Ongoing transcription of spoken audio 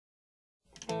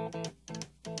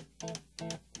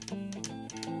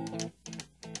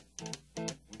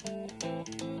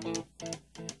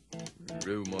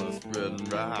rumors spreading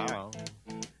round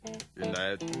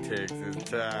United Texas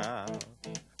town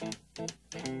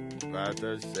about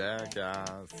the shack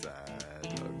outside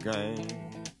the game.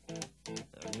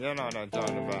 And you know what I'm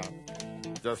talking about.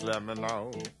 Just let me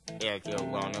know if you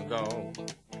wanna go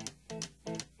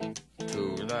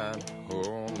to that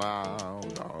home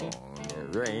out on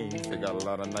the range. They got a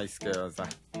lot of nice girls.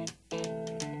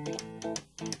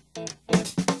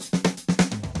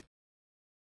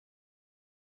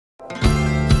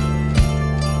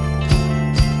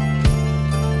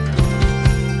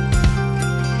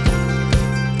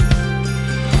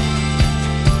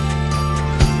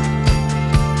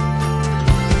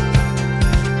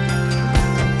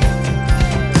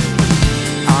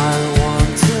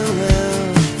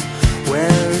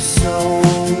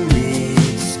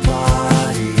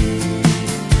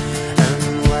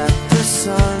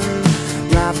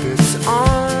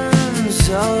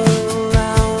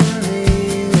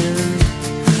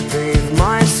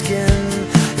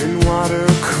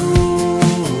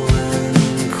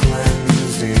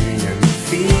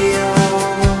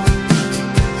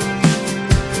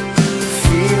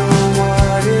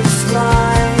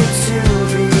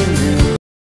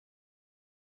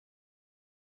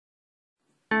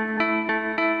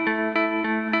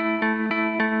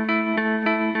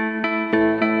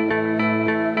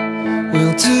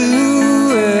 We'll do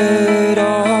it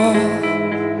all,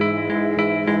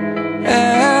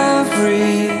 everything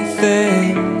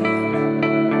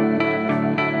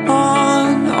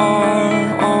on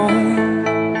our own.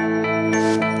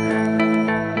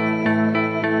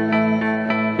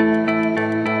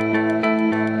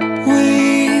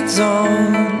 We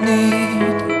don't need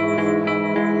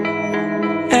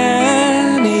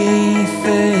anything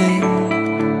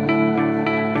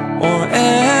or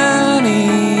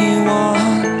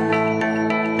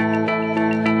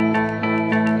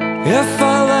if I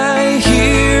lay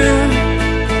here,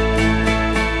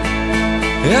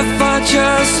 if I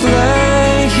just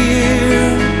lay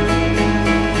here,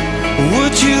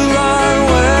 would you lie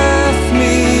with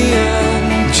me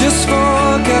and just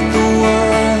forget the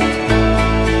world?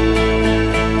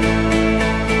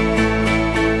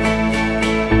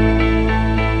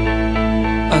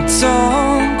 I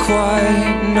don't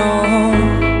quite know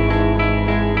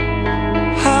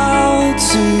how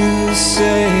to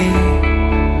say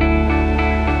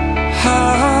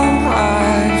how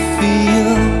I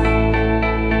feel.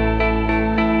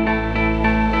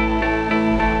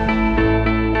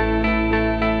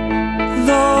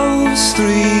 Those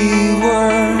 3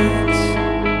 words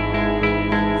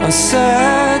are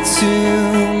said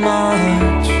too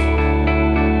much.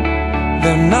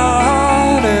 They're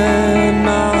not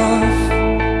enough.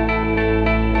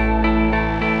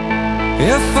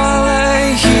 If I lay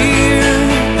here,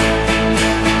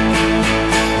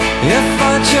 if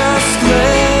I just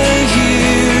lay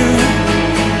here,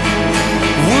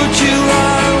 would you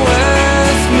lie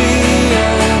with me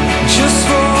and just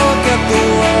forget the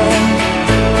world?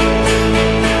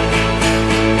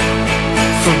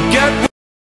 Forget